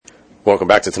Welcome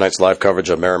back to tonight's live coverage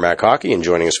of Merrimack Hockey, and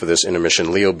joining us for this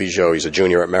intermission, Leo Bijot. He's a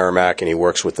junior at Merrimack, and he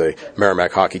works with the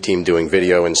Merrimack Hockey team doing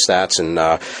video and stats.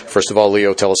 And first of all,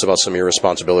 Leo, tell us about some of your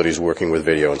responsibilities working with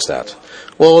video and stats.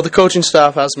 Well, what the coaching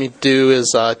staff has me do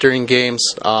is during games,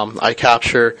 I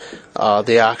capture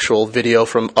the actual video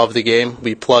of the game.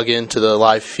 We plug into the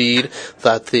live feed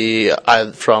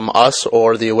that from us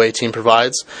or the away team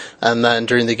provides, and then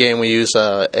during the game we use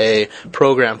a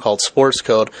program called Sports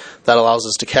Code that allows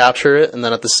us to capture it. And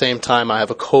then at the same time, I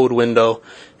have a code window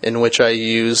in which I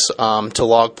use to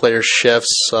log players'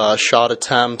 shifts, shot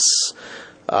attempts,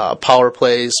 power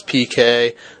plays,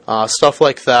 PK, stuff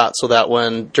like that, so that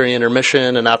when during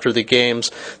intermission and after the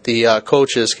games, the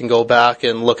coaches can go back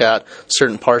and look at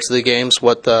certain parts of the games,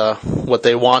 what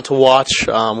they want to watch,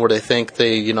 where they think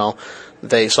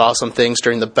they saw some things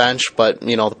during the bench, but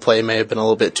the play may have been a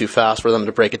little bit too fast for them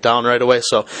to break it down right away.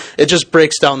 So it just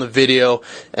breaks down the video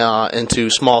into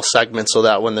small segments, so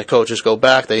that when the coaches go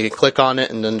back, they can click on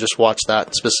it and then just watch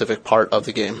that specific part of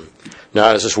the game. Now,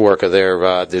 how does this work? Are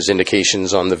there's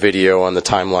indications on the video, on the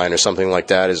timeline, or something like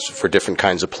that, is for different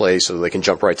kinds of plays, so they can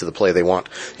jump right to the play they want?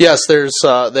 Yes, there's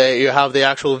you have the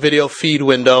actual video feed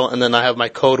window, and then I have my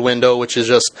code window, which is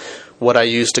just what I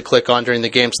use to click on during the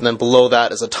games, and then below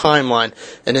that is a timeline,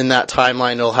 and in that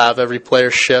timeline it'll have every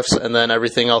player's shifts and then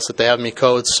everything else that they have me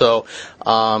code. So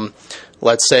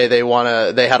let's say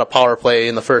they had a power play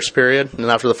in the first period, and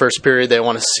after the first period they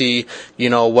want to see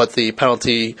what the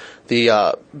penalty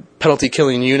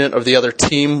killing unit of the other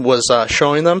team was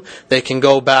showing them. They can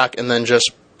go back and then just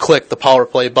click the power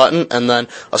play button, and then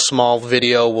a small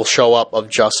video will show up of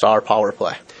just our power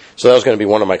play. So that was going to be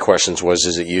one of my questions,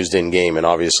 is it used in-game? And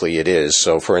obviously it is.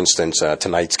 So, for instance,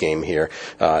 tonight's game here,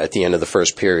 at the end of the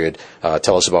first period,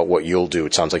 tell us about what you'll do.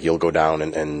 It sounds like you'll go down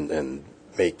and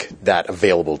make that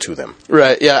available to them.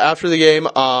 Right, yeah. After the game,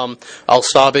 I'll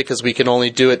stop it because we can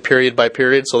only do it period by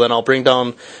period. So then I'll bring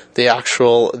down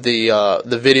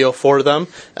the video for them,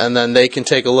 and then they can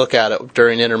take a look at it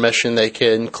during intermission. They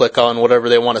can click on whatever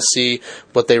they want to see,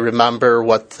 what they remember,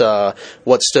 what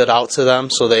stood out to them,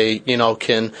 so they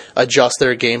can adjust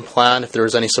their game plan if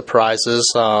there's any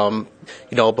surprises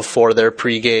before their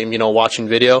pregame watching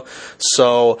video.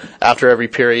 So after every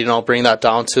period, I'll bring that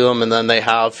down to them, and then they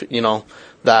have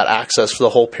that access for the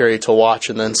whole period to watch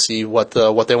and then see what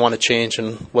they want to change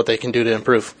and what they can do to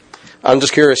improve. I'm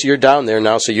just curious, you're down there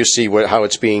now, so you see how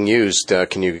it's being used.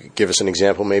 Can you give us an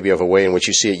example maybe of a way in which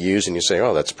you see it used and you say,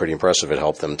 oh, that's pretty impressive, it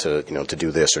helped them to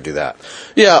do this or do that?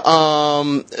 Yeah,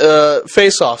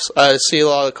 face-offs. I see a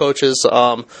lot of coaches,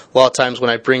 a lot of times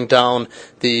when I bring down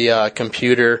the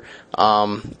computer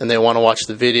and they want to watch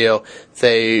the video,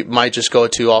 they might just go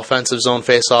to offensive zone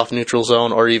face-off, neutral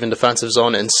zone, or even defensive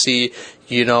zone and see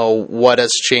what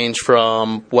has changed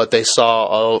from what they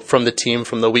saw from the team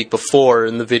from the week before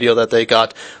in the video that they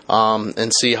got,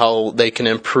 and see how they can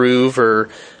improve or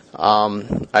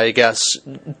I guess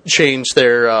change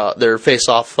their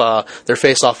face-off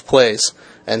plays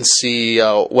and see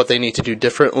what they need to do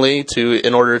differently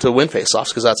in order to win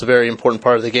face-offs, because that's a very important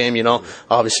part of the game.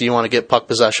 Obviously you want to get puck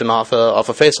possession off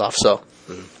a face-off. So.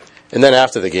 Mm-hmm. And then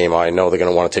after the game, I know they're going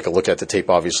to want to take a look at the tape,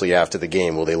 obviously, after the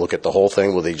game. Will they look at the whole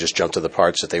thing? Will they just jump to the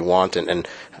parts that they want? And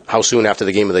how soon after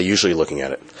the game are they usually looking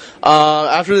at it?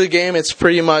 After the game, it's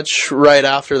pretty much right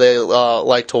after they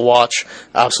like to watch.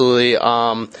 Absolutely.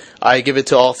 I give it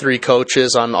to all three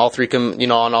coaches on all three,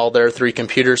 on all their three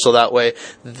computers, so that way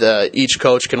each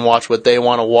coach can watch what they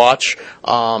want to watch.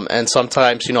 And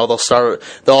sometimes,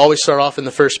 they'll always start off in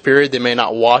the first period. They may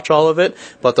not watch all of it,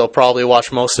 but they'll probably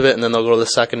watch most of it, and then they'll go to the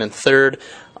second and third.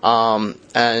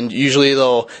 And usually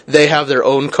they have their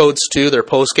own codes too, their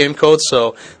post-game codes,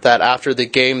 so that after the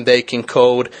game they can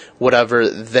code whatever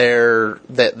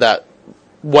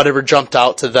whatever jumped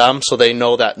out to them, so they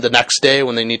know that the next day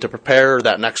when they need to prepare, or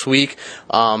that next week,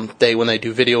 when they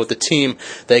do video with the team,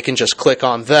 they can just click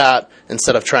on that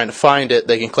instead of trying to find it.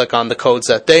 They can click on the codes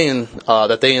that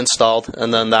they installed,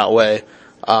 and then that way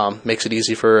makes it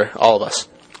easy for all of us.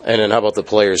 And then how about the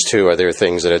players, too? Are there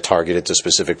things that are targeted to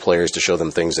specific players to show them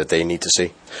things that they need to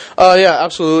see? Yeah,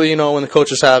 absolutely. When the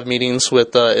coaches have meetings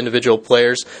with individual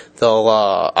players, they'll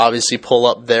obviously pull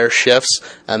up their shifts,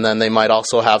 and then they might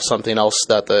also have something else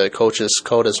that the coaches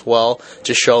code as well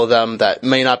to show them that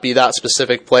may not be that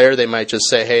specific player. They might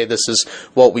just say, hey, this is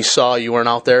what we saw. You weren't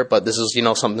out there, but this is,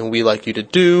 something we like you to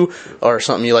do or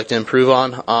something you like to improve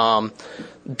on.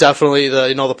 Definitely,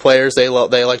 the players they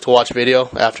like to watch video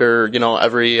after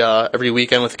every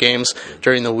weekend with games.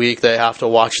 During the week, they have to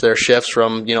watch their shifts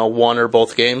from one or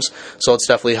both games. So it's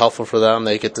definitely helpful for them.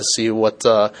 They get to see what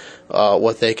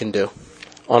they can do.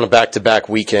 On a back-to-back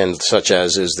weekend such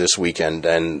as is this weekend,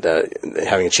 and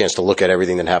having a chance to look at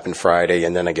everything that happened Friday,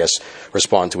 and then I guess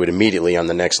respond to it immediately on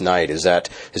the next night, is that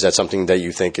something that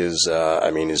you think is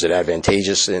is it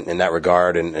advantageous in that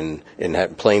regard, and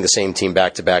playing the same team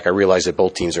back-to-back? I realize that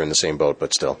both teams are in the same boat,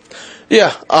 but still.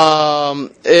 Yeah,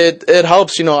 it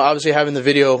helps, obviously having the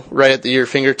video right at your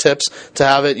fingertips to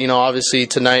have it. Obviously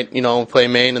tonight, we play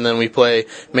Maine, and then we play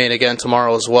Maine again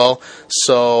tomorrow as well.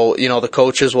 So, the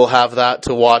coaches will have that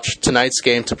to watch tonight's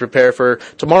game to prepare for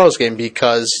tomorrow's game,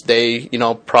 because they,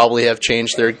 probably may have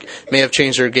changed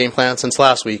their game plan since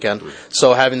last weekend.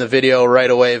 So having the video right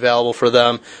away available for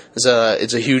them is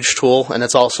a huge tool, and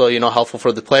it's also, helpful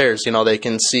for the players. They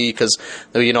can see, because,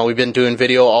 we've been doing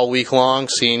video all week long,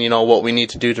 seeing, what we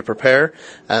need to do to prepare,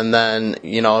 and then,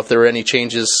 if there are any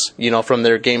changes, from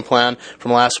their game plan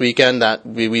from last weekend that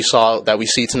we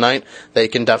see tonight, they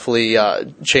can definitely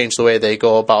change the way they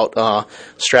go about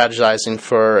strategizing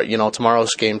for,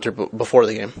 tomorrow's game before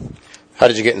the game. How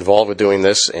did you get involved with doing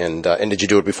this, and did you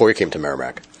do it before you came to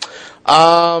Merrimack?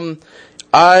 One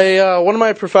of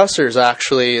my professors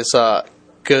actually is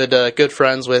good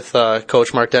friends with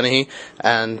Coach Mark Dennehy,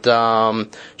 and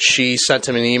she sent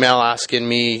him an email asking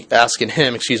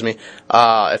him,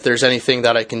 if there's anything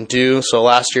that I can do. So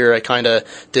last year I kind of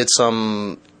did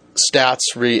some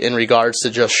stats in regards to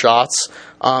just shots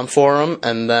for him,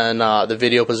 and then the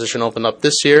video position opened up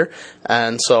this year,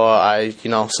 and so I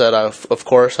said of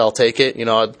course I'll take it.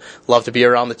 I'd love to be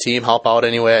around the team, help out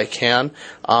any way I can.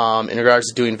 In regards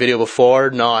to doing video before,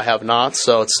 no, I have not,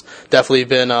 so it's definitely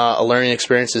been a learning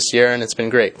experience this year, and it's been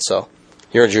great. So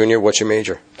you're a junior. What's your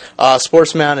major?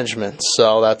 Sports management.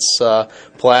 So that's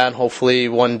plan. Hopefully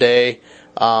one day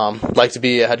like to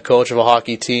be a head coach of a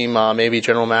hockey team, maybe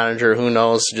general manager, who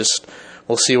knows, just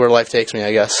we'll see where life takes me,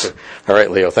 I guess. All right,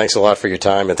 Leo, thanks a lot for your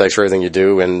time, and thanks for everything you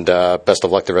do, and best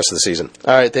of luck the rest of the season.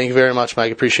 All right, thank you very much,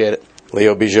 Mike. Appreciate it.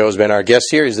 Leo Bijot has been our guest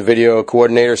here. He's the video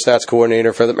coordinator, stats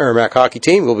coordinator for the Merrimack hockey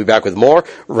team. We'll be back with more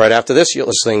right after this. You're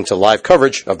listening to live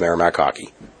coverage of Merrimack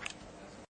hockey.